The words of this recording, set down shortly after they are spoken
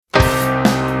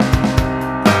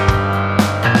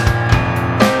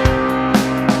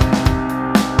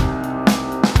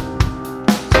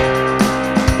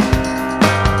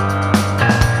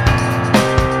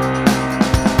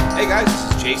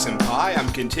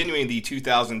continuing the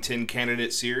 2010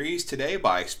 candidate series today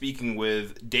by speaking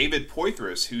with David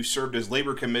Poythress, who served as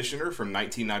Labor Commissioner from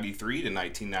 1993 to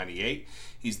 1998.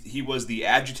 He was the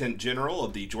Adjutant General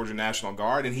of the Georgia National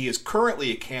Guard, and he is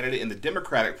currently a candidate in the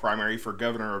Democratic primary for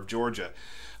governor of Georgia.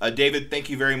 David, thank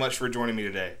you very much for joining me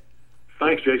today.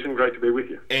 Thanks, Jason. Great to be with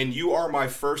you. And you are my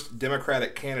first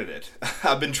Democratic candidate.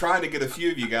 I've been trying to get a few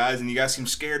of you guys, and you guys seem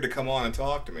scared to come on and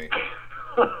talk to me.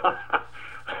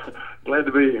 Glad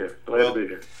to be here.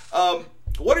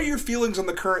 What are your feelings on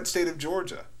the current state of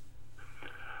Georgia?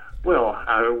 Well,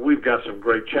 we've got some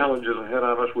great challenges ahead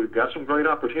of us. We've got some great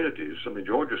opportunities. I mean,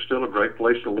 Georgia's still a great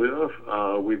place to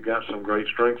live. We've got some great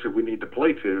strengths that we need to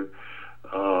play to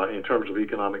in terms of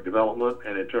economic development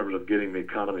and in terms of getting the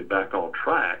economy back on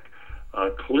track.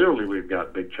 Clearly, we've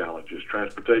got big challenges.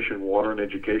 Transportation, water, and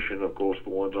education, of course,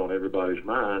 the ones on everybody's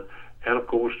mind. And, of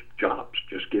course, jobs,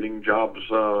 just getting jobs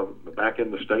back in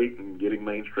the state and getting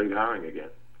Main Street hiring again.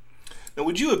 Now,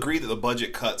 would you agree that the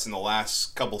budget cuts in the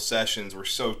last couple sessions were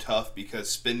so tough because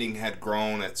spending had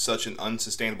grown at such an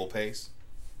unsustainable pace?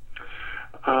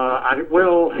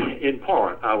 Well, in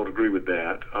part, I would agree with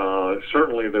that.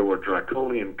 Certainly, there were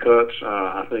draconian cuts.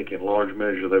 I think in large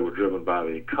measure they were driven by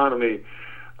the economy,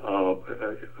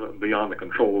 beyond the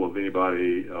control of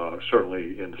anybody,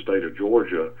 certainly in the state of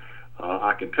Georgia.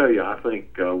 I can tell you, I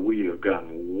think we have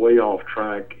gotten way off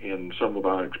track in some of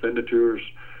our expenditures,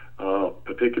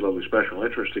 particularly special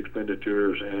interest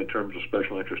expenditures and in terms of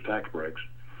special interest tax breaks.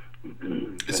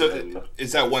 So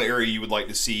is that one area you would like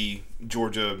to see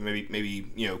Georgia maybe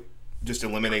just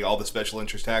eliminate all the special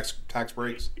interest tax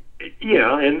breaks?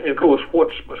 Yeah, and of course,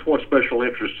 what's special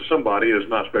interest to somebody is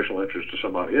not special interest to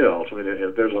somebody else. I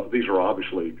mean, these are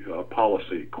obviously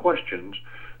policy questions.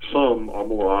 Some are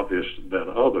more obvious than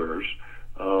others.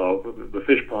 The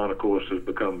fish pond, of course, has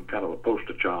become kind of a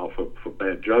poster child for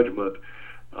bad judgment.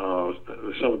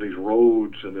 Some of these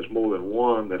roads, and there's more than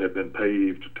one that have been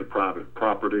paved to private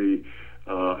property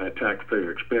at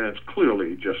taxpayer expense,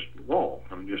 clearly just wrong.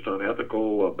 I mean, just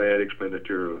unethical, bad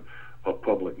expenditure of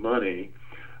public money.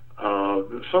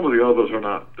 Some of the others are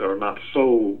not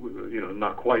so,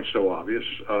 not quite so obvious.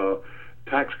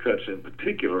 Tax cuts in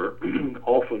particular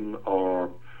often are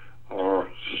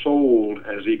sold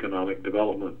as economic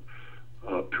development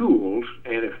tools,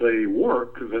 and if they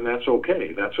work, then that's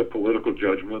okay. That's a political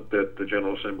judgment that the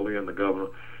General Assembly and the governor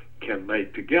can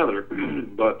make together.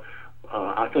 But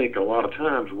I think a lot of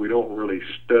times we don't really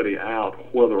study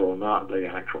out whether or not they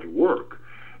actually work,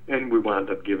 and we wind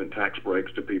up giving tax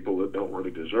breaks to people that don't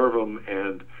really deserve them,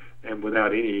 and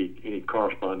without any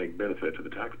corresponding benefit to the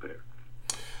taxpayer.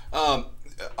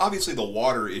 Obviously, the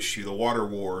water issue, the water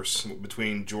wars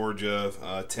between Georgia,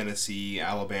 Tennessee,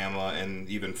 Alabama, and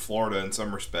even Florida in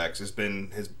some respects has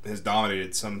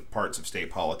dominated some parts of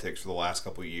state politics for the last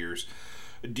couple of years.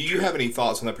 Do you have any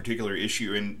thoughts on that particular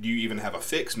issue, and do you even have a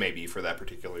fix maybe for that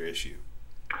particular issue?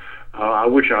 I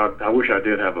wish I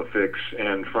did have a fix,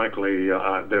 and frankly,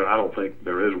 I don't think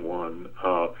there is one.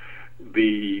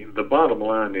 The bottom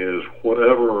line is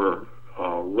whatever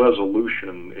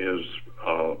resolution is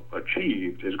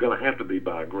achieved is going to have to be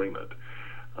by agreement.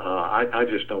 I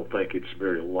just don't think it's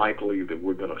very likely that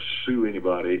we're going to sue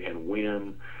anybody and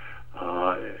win,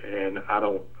 and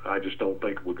I just don't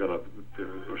think we're going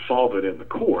to solve it in the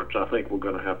courts. I think we're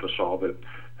going to have to solve it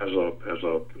as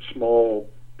a small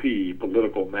p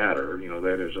political matter.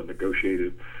 That is a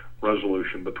negotiated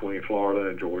resolution between Florida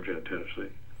and Georgia and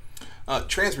Tennessee.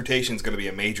 Transportation is going to be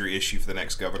a major issue for the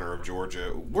next governor of Georgia.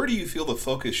 Where do you feel the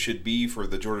focus should be for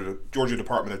the Georgia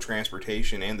Department of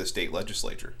Transportation and the state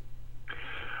legislature?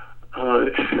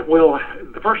 Well,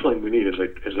 the first thing we need is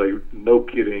a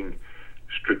no-kidding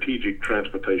strategic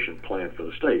transportation plan for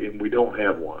the state, and we don't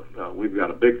have one. We've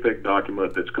got a big, thick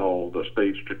document that's called the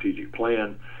State Strategic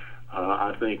Plan.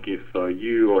 I think if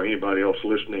you or anybody else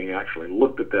listening actually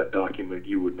looked at that document,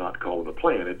 you would not call it a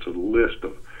plan. It's a list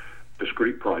of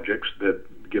discrete projects that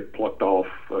get plucked off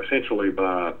essentially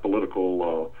by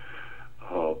political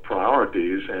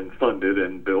priorities and funded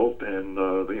and built, and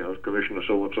Commissioner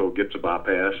so-and-so gets a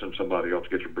bypass and somebody else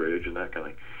gets a bridge and that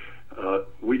kind of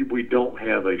thing. We don't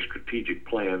have a strategic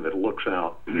plan that looks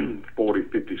out 40,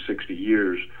 50, 60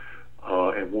 years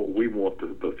and what we want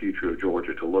the future of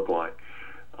Georgia to look like.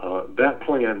 That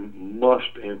plan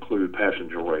must include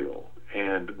passenger rail,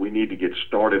 and we need to get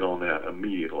started on that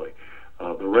immediately.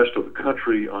 The rest of the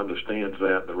country understands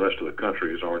that. The rest of the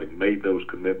country has already made those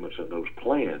commitments and those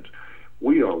plans.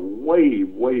 We are way,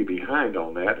 way behind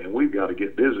on that, and we've got to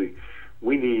get busy.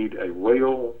 We need a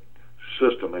rail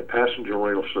system, a passenger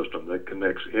rail system that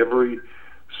connects every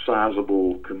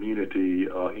sizable community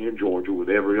in Georgia with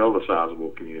every other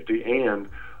sizable community, and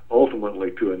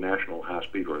ultimately to a national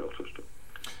high-speed rail system.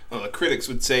 Well, the critics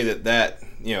would say that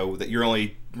you're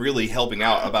only really helping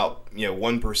out about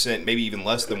 1%, maybe even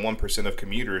less than 1% of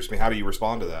commuters. I mean, how do you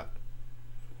respond to that?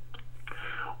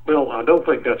 Well, I don't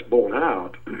think that's borne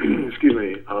out. Excuse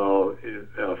me,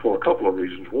 for a couple of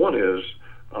reasons. One is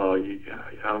I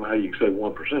don't know how you can say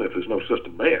 1% if there's no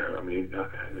system there. I mean,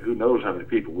 who knows how many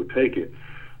people would take it?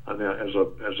 And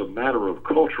as a matter of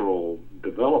cultural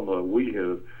development, we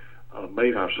have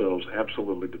made ourselves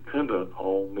absolutely dependent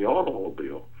on the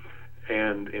automobile.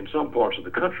 And in some parts of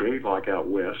the country, like out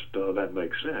west, that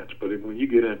makes sense. But when you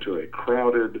get into a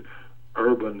crowded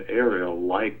urban area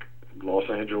like Los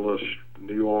Angeles,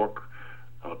 New York,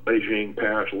 Beijing,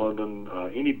 Paris, London,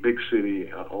 any big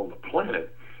city on the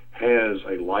planet has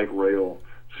a light rail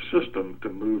system to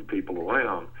move people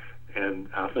around. And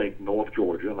I think North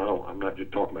Georgia, and I'm not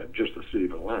just talking about just the city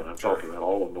of Atlanta, I'm talking about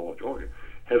all of North Georgia,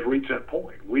 has reached that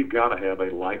point. We've got to have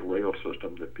a light rail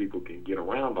system that people can get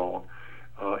around on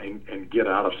and get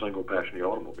out of single passenger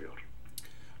automobiles.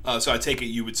 So I take it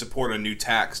you would support a new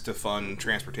tax to fund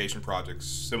transportation projects,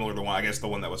 similar to the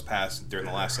one that was passed during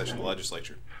the last session of the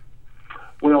legislature.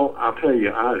 Well, I'll tell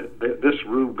you, this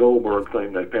Rube Goldberg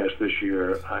thing they passed this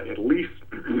year, at least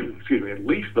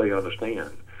they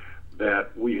understand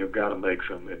that we have got to make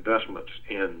some investments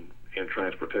in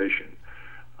transportation.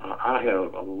 I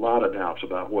have a lot of doubts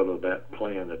about whether that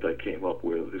plan that they came up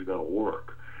with is going to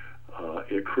work.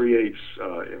 It creates,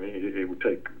 it would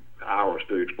take hours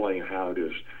to explain how it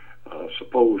is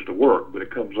supposed to work, but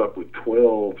it comes up with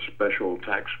 12 special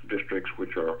tax districts,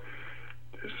 which are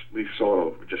these sort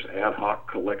of just ad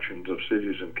hoc collections of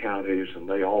cities and counties, and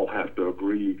they all have to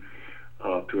agree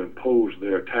to impose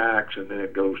their tax, and then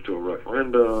it goes to a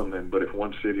referendum. But if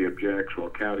one city objects or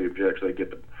a county objects, they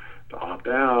get to opt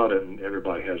out, and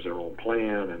everybody has their own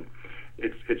plan. And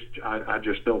I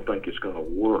just don't think it's going to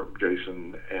work,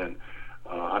 Jason. And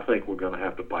I think we're going to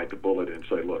have to bite the bullet and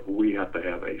say, look, we have to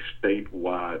have a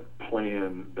statewide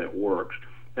plan that works,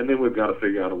 and then we've got to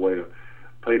figure out a way to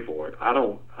pay for it. I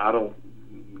don't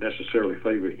necessarily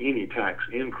favor any tax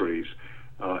increase.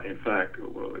 In fact,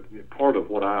 part of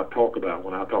what I talk about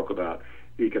when I talk about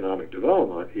economic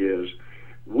development is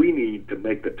we need to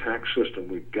make the tax system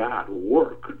we've got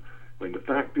work. I mean, the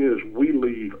fact is we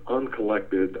leave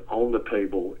uncollected on the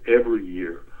table every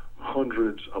year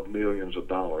hundreds of millions of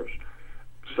dollars,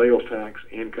 sales tax,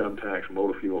 income tax,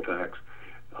 motor fuel tax.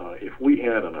 If we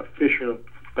had an efficient,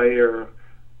 fair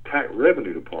tax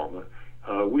revenue department,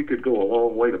 we could go a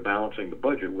long way to balancing the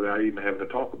budget without even having to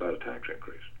talk about a tax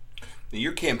increase. Now,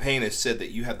 your campaign has said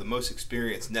that you have the most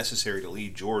experience necessary to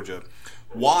lead Georgia.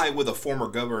 Why, with a former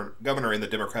governor in the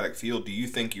Democratic field, do you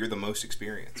think you're the most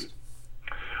experienced?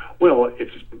 Well,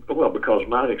 because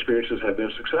my experiences have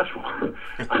been successful.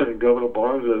 I mean, Governor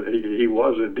Barnes, he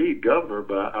was indeed governor,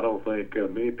 but I don't think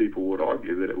many people would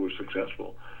argue that it was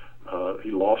successful.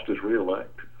 He lost his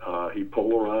reelect. He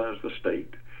polarized the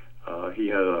state. He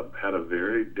had a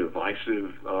very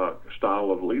divisive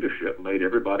style of leadership, made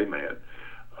everybody mad.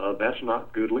 That's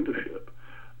not good leadership.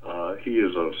 He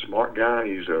is a smart guy.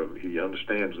 He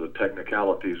understands the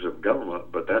technicalities of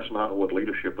government, but that's not what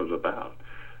leadership is about.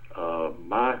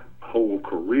 My whole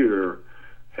career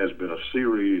has been a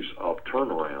series of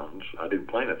turnarounds. I didn't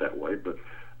plan it that way, but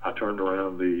I turned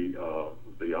around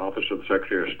the Office of the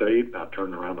Secretary of State. I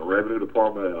turned around the Revenue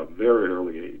Department at a very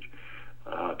early age.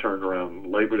 I turned around the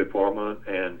Labor Department,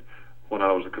 and when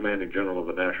I was the Commanding General of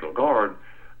the National Guard,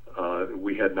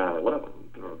 we had 9/11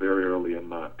 very early in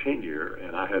my tenure,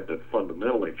 and I had to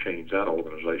fundamentally change that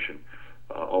organization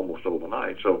almost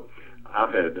overnight. So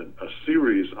I've had a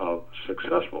series of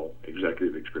successful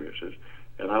executive experiences,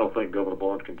 and I don't think Governor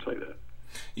Barnes can say that.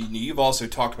 You've also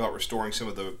talked about restoring some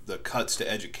of the cuts to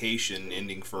education,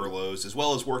 ending furloughs, as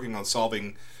well as working on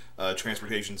solving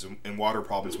transportation and water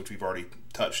problems, which we've already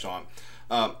touched on.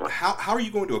 How are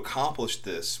you going to accomplish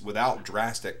this without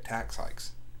drastic tax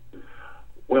hikes?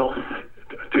 Well,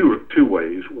 two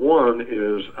ways. One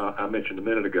is I mentioned a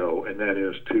minute ago, and that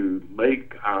is to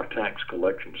make our tax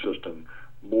collection system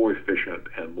more efficient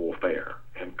and more fair,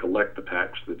 and collect the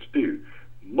tax that's due,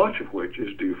 much of which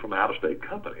is due from out-of-state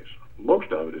companies.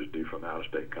 Most of it is due from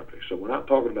out-of-state companies. So we're not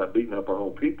talking about beating up our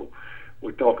own people.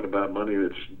 We're talking about money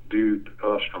that's due to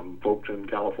us from folks in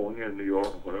California and New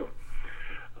York and whatever.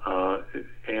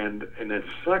 And then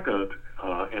second,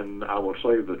 and I will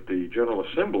say that the General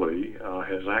Assembly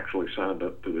has actually signed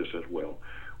up to this as well,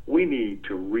 we need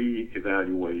to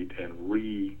reevaluate and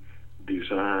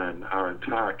redesign our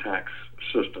entire tax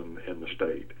system in the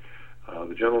state.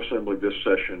 The General Assembly this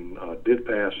session did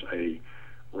pass a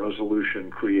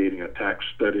resolution creating a tax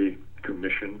study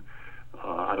commission.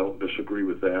 I don't disagree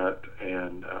with that,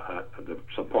 and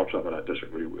some parts of it I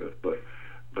disagree with.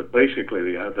 But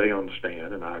basically, they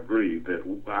understand, and I agree, that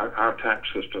our tax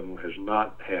system has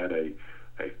not had a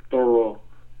thorough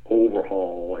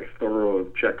overhaul, a thorough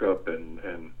checkup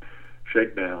and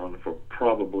shakedown for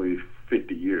probably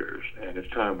 50 years, and it's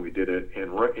time we did it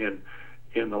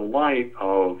in the light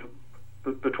of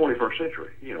the 21st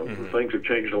century. Things have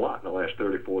changed a lot in the last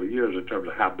 30, 40 years in terms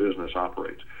of how business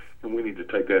operates, and we need to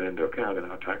take that into account in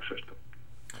our tax system.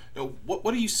 Now,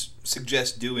 what do you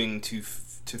suggest doing to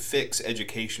fix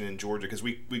education in Georgia? Because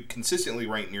we consistently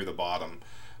rank near the bottom.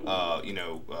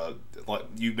 Like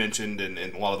you mentioned, and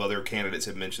a lot of other candidates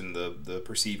have mentioned the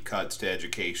perceived cuts to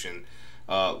education.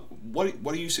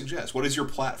 What do you suggest? What is your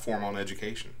platform on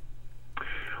education?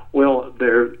 Well,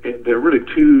 there are really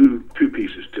two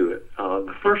pieces to it.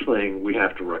 The first thing we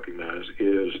have to recognize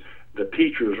is that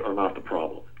teachers are not the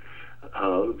problem.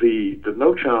 The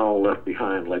No Child Left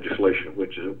Behind legislation,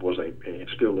 which was and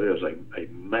still is a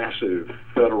massive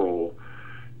federal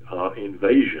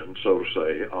invasion, so to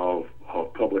say, of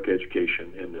public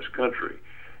education in this country,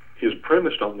 is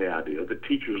premised on the idea that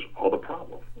teachers are the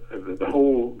problem. The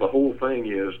whole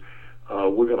thing is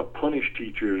we're going to punish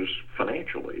teachers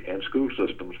financially and school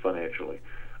systems financially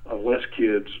unless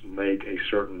kids make a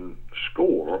certain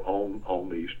score on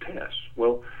these tests.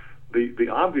 Well, the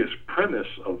obvious premise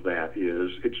of that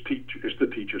is it's the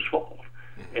teacher's fault,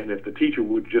 and if the teacher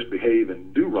would just behave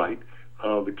and do right,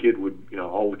 all the kids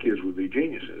would be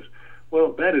geniuses.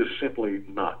 Well, that is simply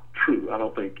not true. I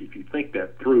don't think if you think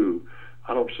that through,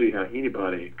 I don't see how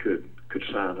anybody could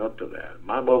sign up to that.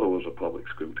 My mother was a public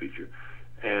school teacher,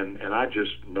 and I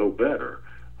just know better.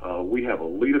 We have a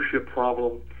leadership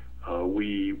problem.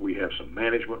 We have some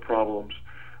management problems.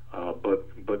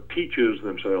 But teachers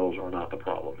themselves are not the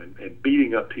problem, and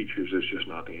beating up teachers is just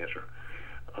not the answer.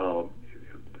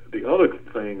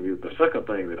 The second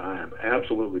thing that I am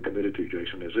absolutely committed to,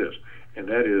 Jason, is this, and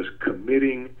that is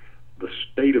committing the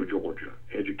state of Georgia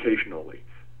educationally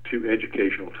to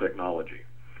educational technology.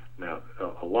 Now,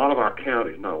 a lot of our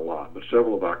counties, not a lot, but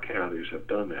several of our counties have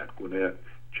done that. Gwinnett,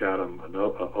 Chatham, and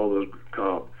others,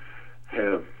 Cobb,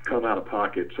 have come out of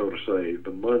pocket, so to say,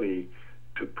 the money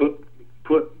to put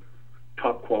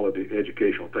top quality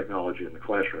educational technology in the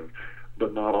classroom,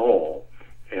 but not all.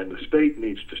 And the state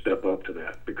needs to step up to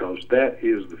that, because that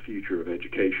is the future of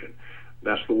education.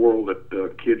 That's the world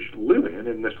that kids live in,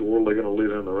 and that's the world they're going to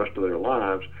live in the rest of their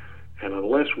lives. And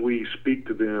unless we speak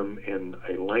to them in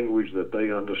a language that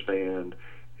they understand,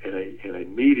 in a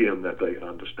medium that they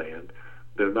understand,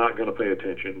 they're not going to pay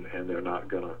attention, and they're not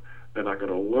going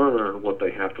to learn what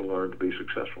they have to learn to be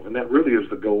successful. And that really is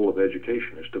the goal of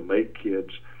education, is to make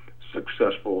kids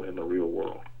successful in the real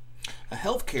world.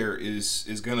 Healthcare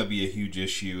is going to be a huge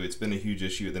issue. It's been a huge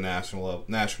issue at the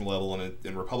national level,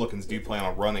 and Republicans do plan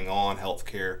on running on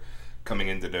healthcare coming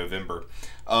into November.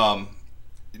 The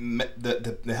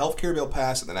healthcare bill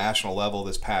passed at the national level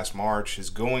this past March is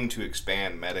going to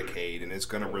expand Medicaid, and it's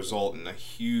going to result in a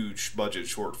huge budget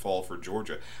shortfall for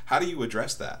Georgia. How do you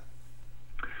address that?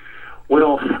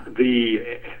 Well,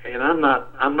 I'm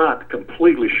not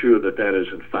completely sure that is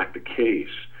in fact the case.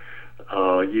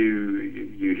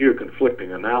 You hear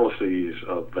conflicting analyses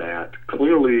of that.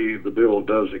 Clearly, the bill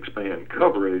does expand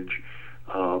coverage.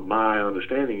 My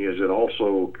understanding is it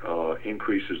also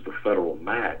increases the federal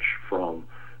match from,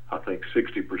 I think,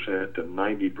 60% to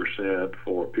 90%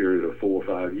 for a period of 4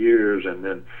 or 5 years, and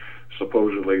then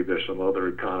supposedly there's some other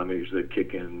economies that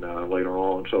kick in later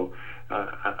on. So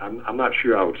I'm not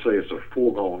sure I would say it's a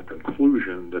foregone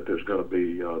conclusion that there's going to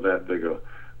be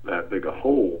that big a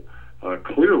hole.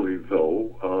 Clearly,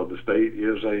 though, the state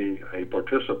is a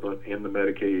participant in the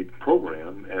Medicaid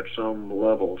program at some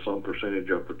level, some percentage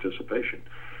of participation,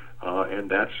 and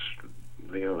that's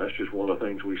just one of the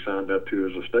things we signed up to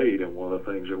as a state, and one of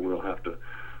the things that we'll have to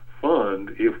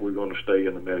fund if we're going to stay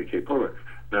in the Medicaid program.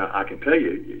 Now, I can tell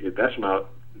you that's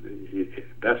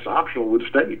optional with the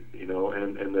state,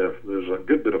 and there's a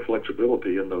good bit of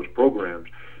flexibility in those programs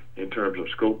in terms of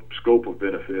scope of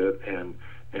benefit and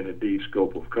indeed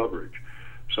scope of coverage.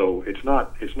 So it's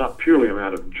not purely a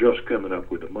matter of just coming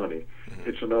up with the money. Mm-hmm.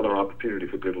 It's another opportunity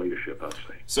for good leadership, I'd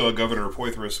say. So Governor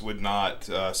Poythress would not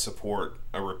support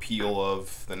a repeal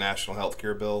of the national health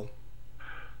care bill?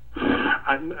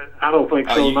 I don't think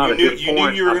so. You knew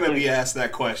you were going to be asked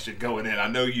that question going in. I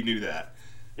know you knew that.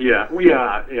 Yeah.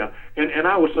 And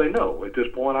I would say no. At this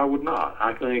point, I would not.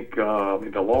 I think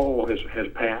the law has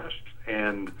passed,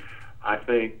 and I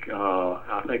think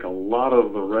a lot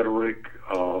of the rhetoric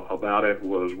about it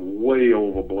was way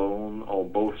overblown on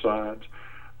both sides.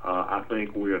 I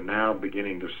think we are now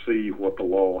beginning to see what the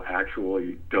law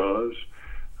actually does.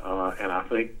 And I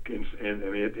think,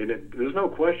 there's no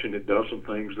question it does some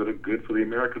things that are good for the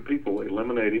American people.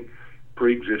 Eliminating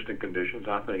pre-existing conditions,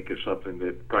 I think, is something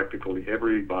that practically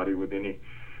everybody with any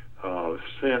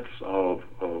sense of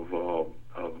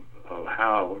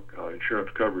how insurance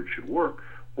coverage should work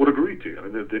would agree to. I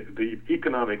mean, the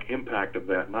economic impact of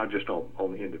that, not just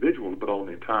on the individual, but on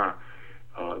the entire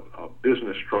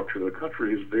business structure of the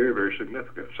country, is very, very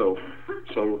significant. So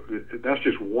that's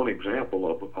just one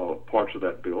example of parts of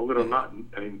that bill that are not.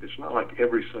 I mean, it's not like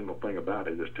every single thing about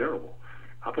it is terrible.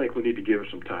 I think we need to give it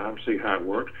some time, see how it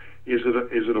works. Is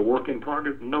it a work in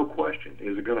progress? No question.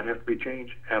 Is it going to have to be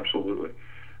changed? Absolutely.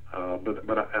 But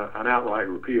an outright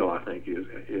repeal, I think,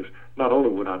 is not only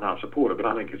would I not support it, but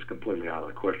I think it's completely out of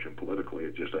the question politically.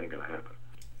 It just ain't going to happen.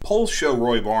 Polls show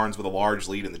Roy Barnes with a large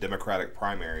lead in the Democratic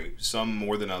primary, some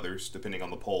more than others, depending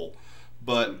on the poll,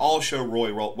 but all show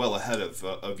Roy well ahead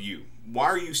of you. Why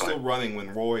are you still running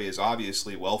when Roy is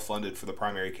obviously well-funded for the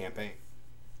primary campaign?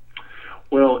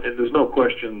 Well, there's no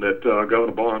question that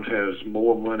Governor Barnes has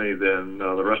more money than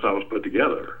the rest of us put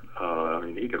together. I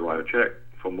mean, he could write a check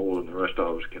for more than the rest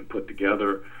of us can put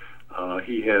together.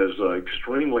 He has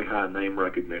extremely high name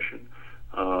recognition.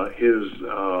 His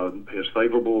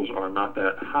favorables are not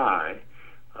that high.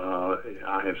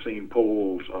 I have seen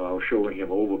polls showing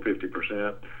him over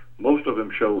 50%. Most of them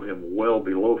show him well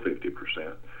below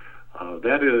 50%.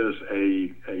 That is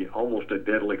almost a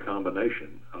deadly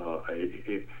combination.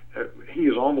 He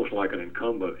is almost like an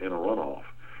incumbent in a runoff.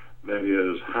 That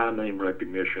is high name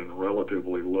recognition,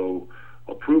 relatively low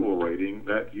approval rating.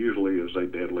 That usually is a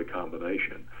deadly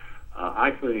combination.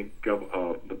 I think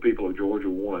the people of Georgia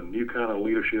want a new kind of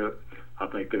leadership. I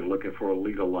think they're looking for a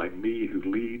leader like me who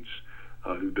leads,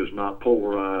 who does not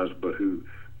polarize, but who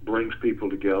brings people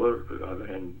together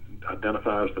and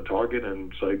identifies the target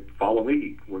and say, follow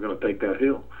me. We're going to take that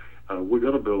hill. We're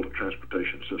going to build a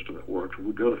transportation system that works.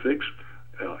 We're going to fix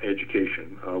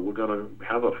education. We're going to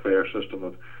have a fair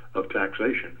system of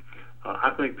taxation.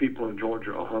 I think people in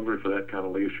Georgia are hungry for that kind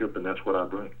of leadership, and that's what I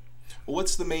bring. Well,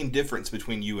 what's the main difference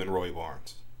between you and Roy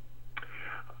Barnes?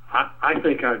 I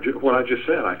think what I just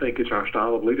said. I think it's our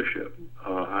style of leadership.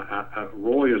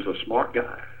 Roy is a smart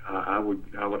guy. I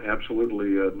would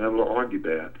absolutely never argue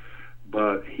that.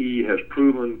 But he has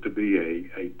proven to be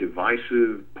a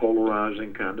divisive,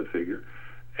 polarizing kind of figure,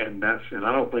 and I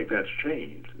don't think that's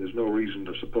changed. There's no reason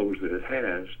to suppose that it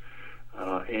has.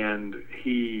 And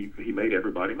he made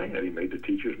everybody mad. He made the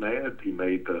teachers mad. He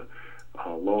made the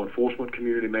law enforcement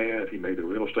community mad. He made the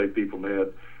real estate people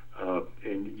mad.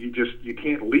 And you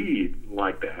can't lead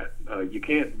like that. You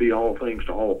can't be all things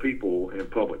to all people in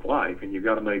public life, and you've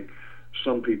got to make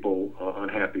some people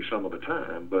unhappy some of the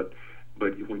time. But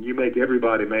when you make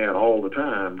everybody mad all the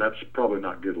time, that's probably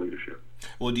not good leadership.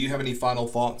 Well, do you have any final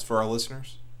thoughts for our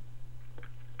listeners?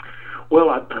 Well,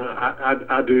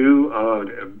 I do.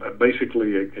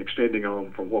 Basically, extending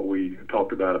on from what we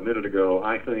talked about a minute ago,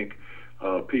 I think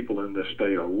people in this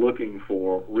state are looking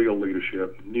for real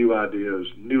leadership, new ideas,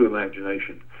 new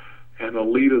imagination, and a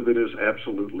leader that is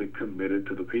absolutely committed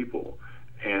to the people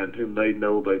and whom they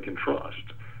know they can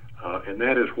trust. And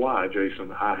that is why,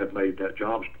 Jason, I have made that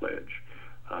jobs pledge.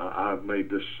 I've made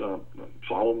this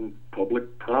solemn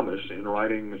public promise in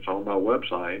writing. It's on my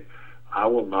website. I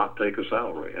will not take a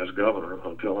salary as governor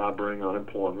until I bring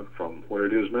unemployment from where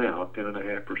it is now,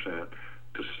 10.5%,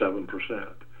 to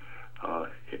 7%.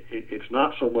 It's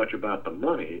not so much about the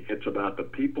money, it's about the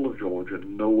people of Georgia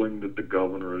knowing that the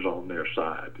governor is on their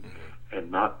side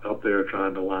and not up there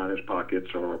trying to line his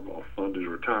pockets or fund his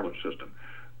retirement system.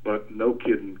 But no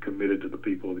kidding, committed to the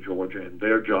people of Georgia and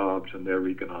their jobs and their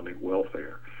economic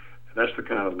welfare. And that's the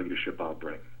kind of leadership I'll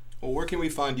bring. Well, where can we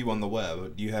find you on the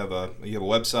web? Do you have a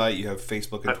website? You have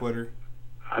Facebook and Twitter?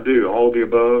 I do. All of the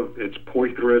above. It's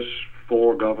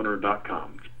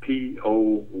Poythress4governor.com. It's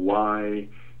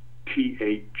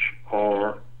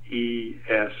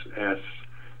Poythress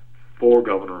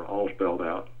 4governor, all spelled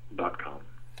out, .com.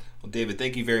 Well, David,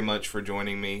 thank you very much for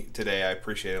joining me today. I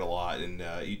appreciate it a lot. And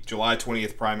July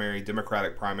 20th primary,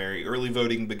 Democratic primary. Early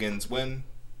voting begins when?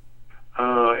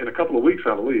 In a couple of weeks,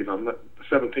 I believe. On the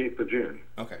 17th of June.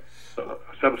 Okay.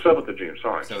 7th of June,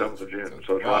 sorry. 7th of June.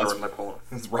 So it's right around the corner.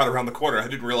 It's right around the corner. I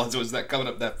didn't realize it was coming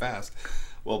up that fast.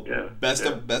 Well, best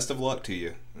of luck to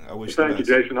you. I wish. Thank you,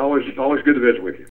 Jason. Always good to visit with you.